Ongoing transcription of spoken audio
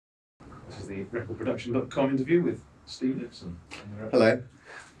is the recordproduction.com interview with Steve Lipson. Hello.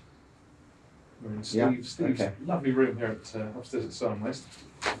 We're in Steve's lovely room here at upstairs at SARM West.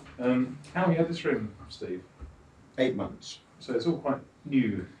 How long you had this room, Steve? 8 months. So it's all quite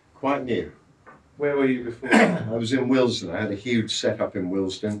new. Quite new. Where were you before? I was in Willesden. I had a huge setup in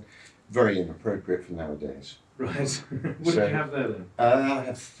Willesden. Very inappropriate for nowadays. Right. What did you have there then? I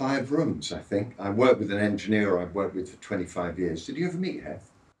have 5 rooms, I think. I worked with an engineer I've worked with for 25 years. Did you ever meet Heth?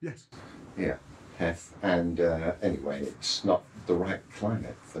 Yes. Yeah, Heth. And anyway, it's not the right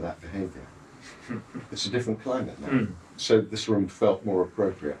climate for that behaviour. It's a different climate now. Mm. So this room felt more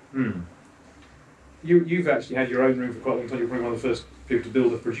appropriate. Mm. You've actually had your own room for quite a long time. You're probably one of the first people to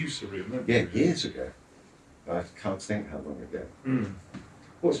build a producer room, haven't you? Yeah, years ago. I can't think how long ago. Mm.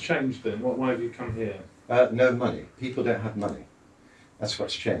 What's changed then? Why have you come here? No money. People don't have money. That's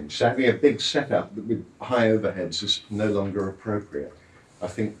what's changed. So having a big setup with high overheads is no longer appropriate. I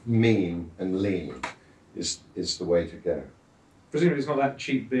think mean and lean is the way to go. Presumably it's not that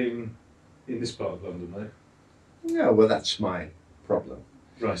cheap being in this part of London, though? No, well that's my problem.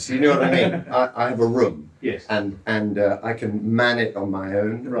 Right. You know what I mean? I have a room. Yes. And I can man it on my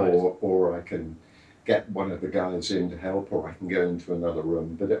own, right. or I can get one of the guys in to help, or I can go into another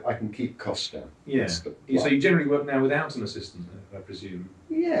room, but I can keep costs down. Yeah. So you generally work now without an assistant, I presume?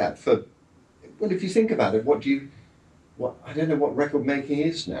 Yeah. Well, if you think about it, I don't know what record making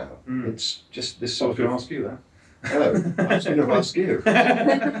is now. Mm. It's just this sort of... I was going to ask you that. Oh, I was going to ask you.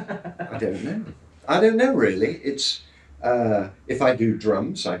 I don't know. I don't know really. It's if I do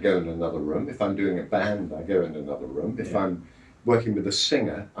drums, I go in another room. If I'm doing a band, I go in another room. If I'm working with a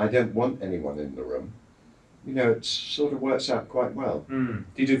singer, I don't want anyone in the room. You know, it sort of works out quite well. Mm.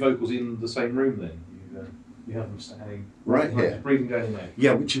 Do you do vocals in the same room then? You have them standing right here, breathing down your neck.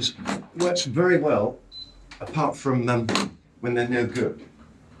 Yeah, which works very well, apart from when they're no good.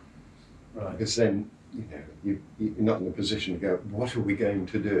 Right. Because then you're not in a position to go, what are we going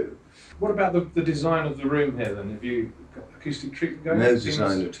to do? What about the design of the room here then? Have you got acoustic treatment going? No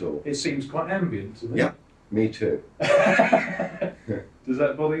design at all. It seems quite ambient to me. Yeah, me too. Does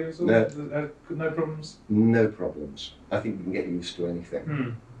that bother you at all? No. No problems? No problems. I think you can get used to anything.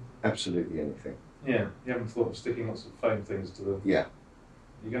 Mm. Absolutely anything. Yeah, you haven't thought of sticking lots of foam things to the... Yeah.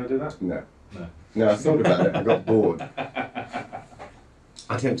 You going to do that? No. No. No, I thought about it, I got bored.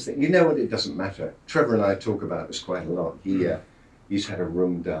 I don't think, you know what, it doesn't matter. Trevor and I talk about this quite a lot. He's had a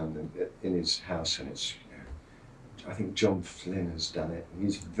room done in his house, and it's, I think John Flynn has done it.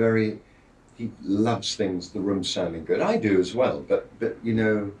 He loves things, the room sounding good. I do as well, but you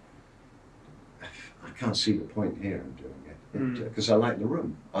know, I can't see the point here in doing it, because I like the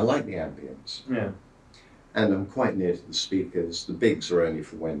room. I like the ambience. Yeah. And I'm quite near to the speakers. The bigs are only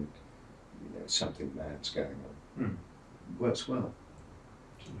for when, something mad's going on. Mm. Works well.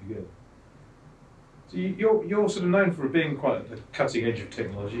 Really good. So you're sort of known for being quite at the cutting edge of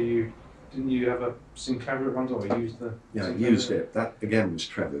technology. Didn't you have a Sinclair at one time? Or used the I used it. That again was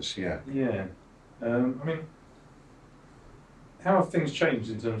Trevor's. Yeah. Yeah. I mean, how have things changed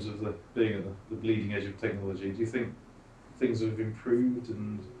in terms of being at the bleeding edge of technology? Do you think things have improved?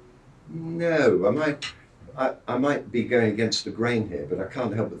 And no, I might be going against the grain here, but I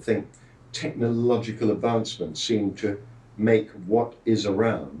can't help but think technological advancements seem to make what is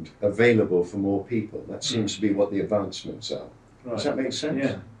around available for more people. That seems to be what the advancements are. Right. Does that make sense?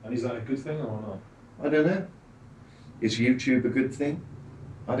 Yeah. And is that a good thing or not? I don't know. Is YouTube a good thing?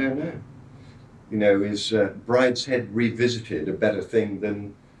 I don't know. Is Brideshead Revisited a better thing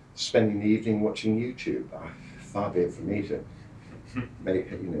than spending the evening watching YouTube? Far be it for me to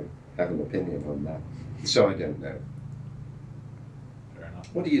have an opinion on that. So I don't know. Fair enough.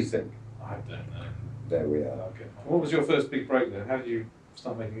 What do you think? I don't know. There we are. Okay. What was your first big break then? How did you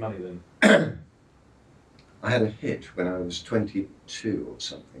start making money then? I had a hit when I was 22 or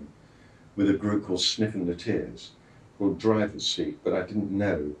something with a group called Sniff and the Tears called Driver's Seat, but I didn't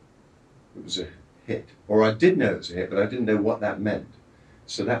know it was a hit. Or I did know it was a hit, but I didn't know what that meant.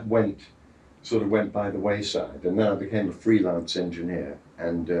 So that sort of went by the wayside, and then I became a freelance engineer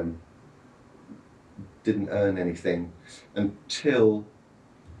and didn't earn anything until...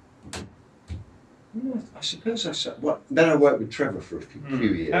 I suppose then I worked with Trevor for a few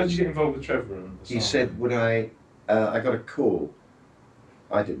years. How did you get involved with Trevor? He said, would I got a call,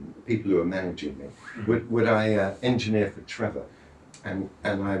 I didn't, the people who were managing me, would I engineer for Trevor? And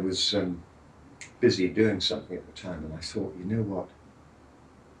I was busy doing something at the time, and I thought, you know what,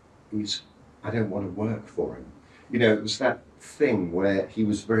 I don't want to work for him. It was that thing where he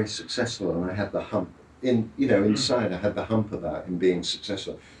was very successful and I had the hump, inside I had the hump about him being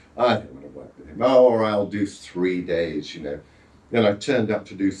successful. I don't want to work with him. Or I'll do 3 days, Then I turned up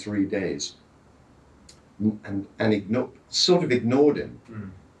to do 3 days, and sort of ignored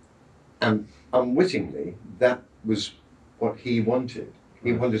him, and unwittingly that was what he wanted.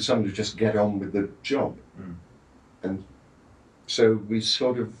 He wanted someone to just get on with the job, and so we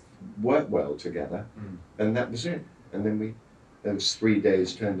sort of worked well together, and that was it. And then those 3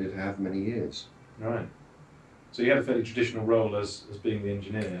 days turned into how many years. Right. So you had a fairly traditional role as being the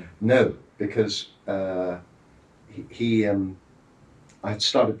engineer? No, because I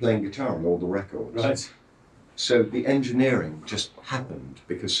started playing guitar on all the records. Right. So the engineering just happened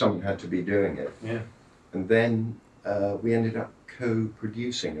because someone had to be doing it. Yeah. And then we ended up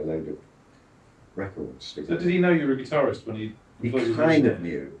co-producing a load of records together. So did he know you were a guitarist when he kind of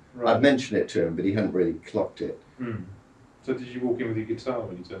knew. Right. I'd mentioned it to him, but he hadn't really clocked it. So did you walk in with your guitar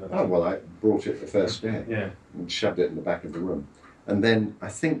when you turned up? Oh, well, I brought it the first day. Yeah. And shoved it in the back of the room. And then I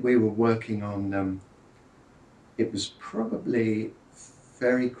think we were working on, it was probably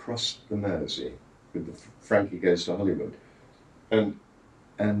Ferry Cross the Mersey with the Frankie Goes to Hollywood. And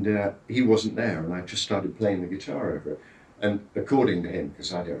he wasn't there, and I just started playing the guitar over it. And according to him,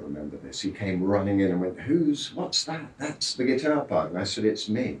 because I don't remember this, he came running in and went, what's that? That's the guitar part. And I said, it's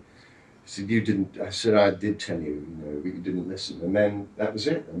me. He said, you didn't, I said, I did tell you, but you didn't listen. And then that was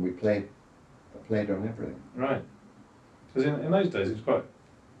it, and I played on everything. Right. Because in those days it was quite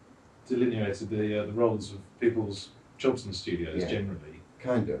delineated the roles of people's jobs in studios generally.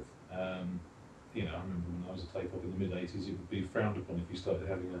 Kind of. I remember when I was a tape op in the mid-80s, it would be frowned upon if you started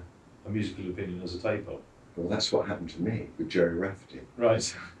having a musical opinion as a tape op. Well, that's what happened to me with Jerry Rafferty.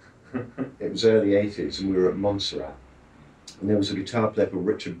 Right. It was early 80s, and we were at Montserrat. And there was a guitar player called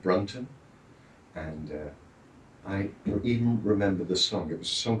Richard Brunton, and I even remember the song. It was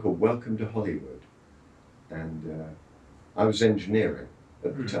a song called Welcome to Hollywood, and I was engineering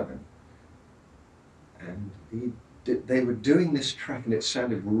at the time, and they were doing this track, and it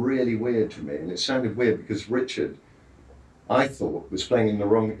sounded really weird to me, and it sounded weird because Richard, I thought, was playing in the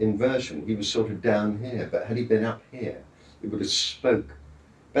wrong inversion. He was sort of down here, but had he been up here, it would have spoke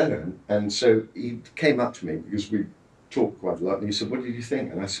better. And so he came up to me, because we talked quite a lot, and he said, what did you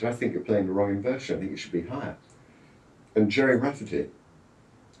think? And I said, I think you're playing the wrong inversion. I think it should be higher. And Jerry Rafferty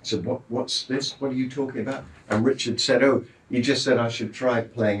said, what's this? What are you talking about? And Richard said, oh, you just said I should try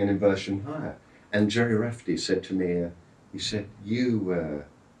playing an inversion higher. And Jerry Rafferty said to me, he said, you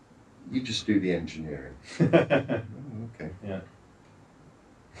just do the engineering. Oh, okay. Yeah.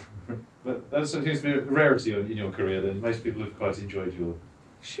 But that seems to be a rarity in your career then. Most people have quite enjoyed your...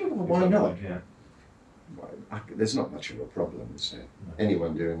 Sure, why not? Yeah. There's not much of a problem, is there? No.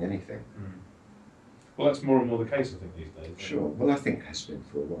 Anyone doing anything. Well, that's more and more the case, I think, these days. Sure. Well, I think it has been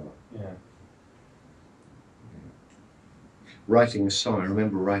for a while. Yeah. Writing a song. I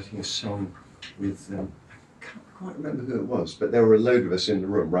remember writing a song with, I can't quite remember who it was, but there were a load of us in the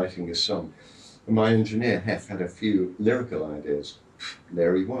room writing a song. And my engineer, Hef, had a few lyrical ideas.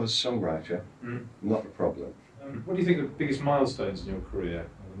 There he was, songwriter. Not a problem. What do you think are the biggest milestones in your career,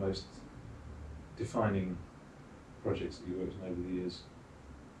 or the most defining projects that you worked on over the years?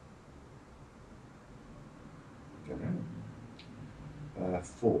 I don't know.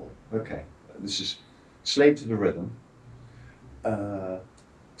 4. Okay. This is Slave to the Rhythm,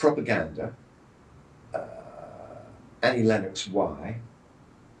 Propaganda, Annie Lennox Y,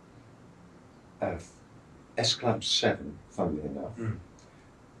 S Club 7, funnily enough,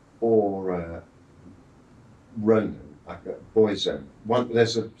 or Ronan, I've got Boyzone.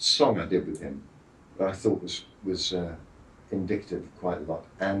 There's a song I did with him that I thought was indicative quite a lot,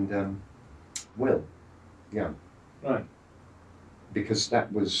 and Will, yeah. Right. Because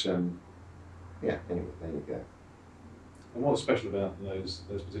that was, yeah, anyway, there you go. And what was special about those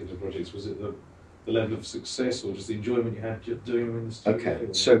particular projects? Was it the level of success, or just the enjoyment you had doing them in the studio?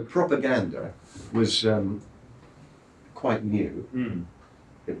 Okay, so Propaganda was quite new.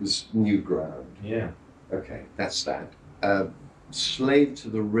 It was new ground. Yeah. Okay, that's that. Slave to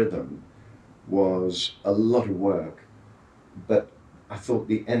the Rhythm was a lot of work, but I thought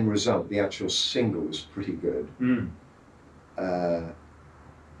the end result, the actual single, was pretty good.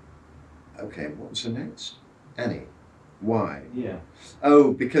 Okay, what was the next? Annie. Why? Yeah.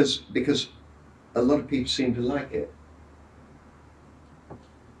 Oh, because a lot of people seem to like it.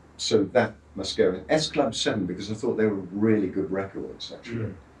 So that must go in. S Club 7, because I thought they were really good records,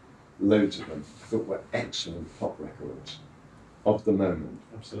 actually. Loads of them. I thought were excellent pop records of the moment.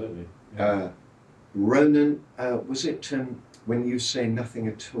 Absolutely. Yeah. Ronan, was it When You Say Nothing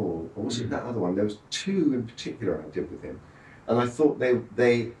at All, or was it that other one? There was 2 in particular I did with him, and I thought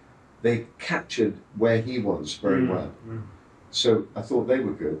they captured where he was very well. So I thought they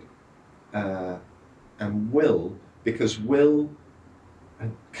were good. And Will, because Will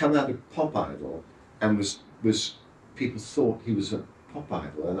had come out of pop idol and was people thought he was a pop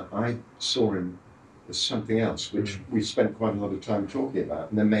idol, and I saw him as something else, which we spent quite a lot of time talking about,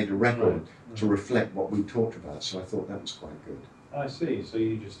 and then made a record to reflect what we talked about. So I thought that was quite good. I see. So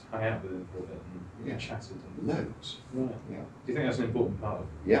you just hung out with him for a bit and chatted. And Loads. Right. Yeah. Do you think that's an important part of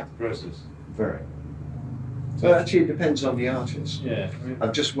Yeah. the process? Very. So actually, it depends on the artist. Yeah.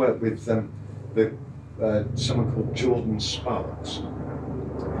 I've just worked with someone called Jordin Sparks,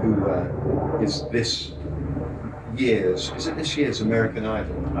 who is this year's American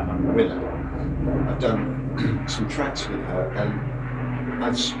Idol winner. I've done some tracks with her, and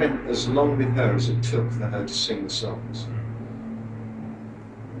I've spent as long with her as it took for her to sing the songs.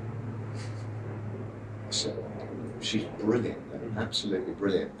 So she's brilliant, absolutely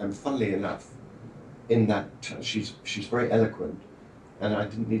brilliant. And funnily enough, in that she's very eloquent, and I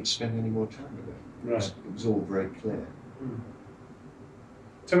didn't need to spend any more time with her. Right. It was all very clear.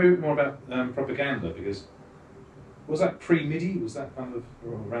 Tell me a bit more about propaganda, because was that pre-MIDI? Was that kind of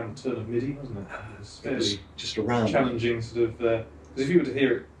around the turn of MIDI, wasn't it? It was fairly just around challenging, sort of. Because if you were to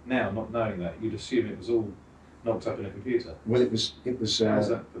hear it now, not knowing that, you'd assume it was all knocked up in a computer. Well, it was. How was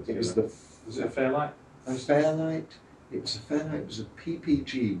that put It was together? Was it a Fairlight? Fairlight. It was a Fairlight. It was a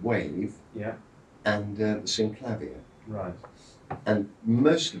PPG Wave. Yeah. And the synclavier. Right. And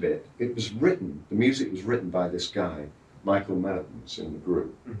most of it was written. The music was written by this guy, Michael Mertens, in the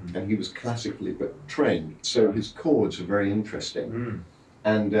group, and he was classically trained, so his chords are very interesting.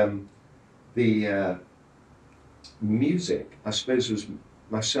 And the music, I suppose, was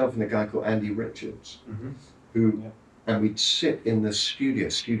myself and a guy called Andy Richards, who, and we'd sit in the studio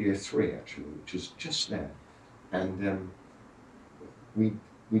 3 actually, which is just there, and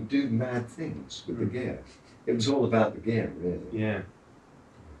we'd do mad things with the gear. It was all about the gear, really. Yeah.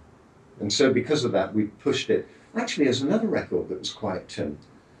 And so because of that, we pushed it. Actually, there's another record that was quite,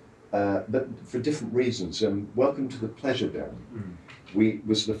 but for different reasons. Welcome to the Pleasure Dome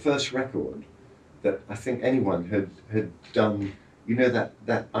was the first record that I think anyone had done. You know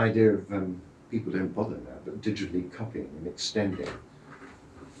that idea of people don't bother now, but digitally copying and extending.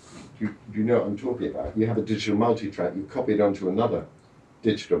 Do you know what I'm talking about? You have a digital multitrack, you copy it onto another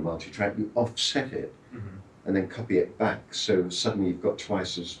digital multitrack, you offset it, and then copy it back. So suddenly you've got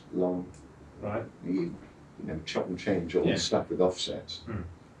twice as long. Right. You chop and change all the stuff with offsets.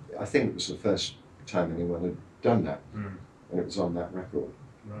 I think it was the first time anyone had done that, and it was on that record.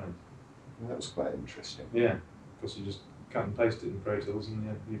 Right. And that was quite interesting. Yeah, because you just cut and paste it in Pro Tools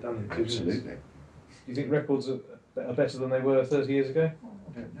and you're done in 2 minutes. Absolutely. Do you think records are better than they were 30 years ago? Oh,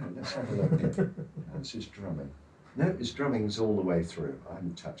 I don't know. Let's have a look here. This is drumming. No, his drumming's all the way through. I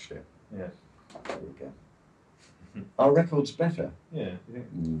haven't touched it. Yeah. There we go. Are records better? Yeah. You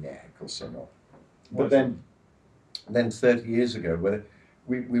think? Yeah, of course they're not. But then 30 years ago,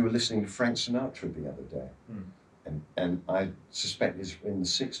 we were listening to Frank Sinatra the other day, and I suspect it's in the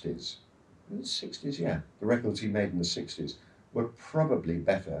 60s. In the 60s, yeah. The records he made in the 60s were probably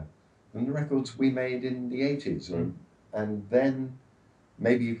better than the records we made in the 80s. And then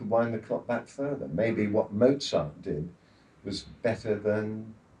maybe you could wind the clock back further. Maybe what Mozart did was better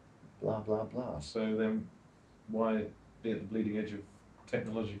than blah, blah, blah. So then why be at the bleeding edge of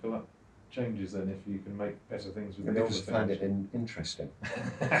technological changes then if you can make better things with the older things? Because I find it interesting.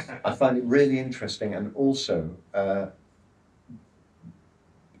 I find it really interesting, and also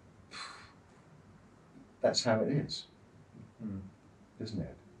that's how it is, isn't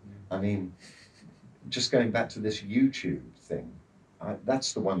it? I mean, just going back to this YouTube thing,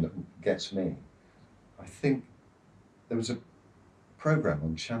 that's the one that gets me. I think there was a program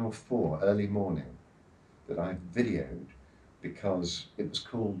on Channel 4 early morning that I videoed because it was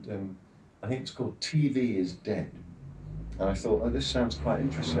called, I think it's called TV is Dead. And I thought, oh, this sounds quite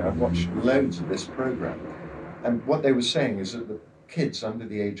interesting. I've watched loads of this program. And what they were saying is that the kids under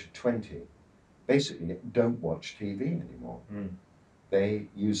the age of 20 basically don't watch TV anymore. They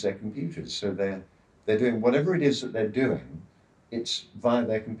use their computers. So they're doing whatever it is that they're doing, it's via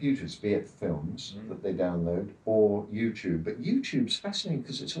their computers, be it films that they download or YouTube. But YouTube's fascinating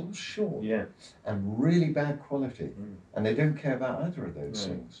because it's all short and really bad quality. And they don't care about either of those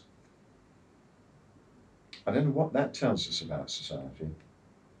things. I don't know what that tells us about society.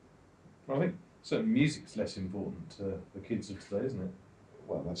 Well, I think certainly music's less important to the kids of today, isn't it?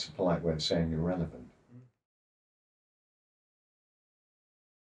 Well, that's a polite way of saying irrelevant.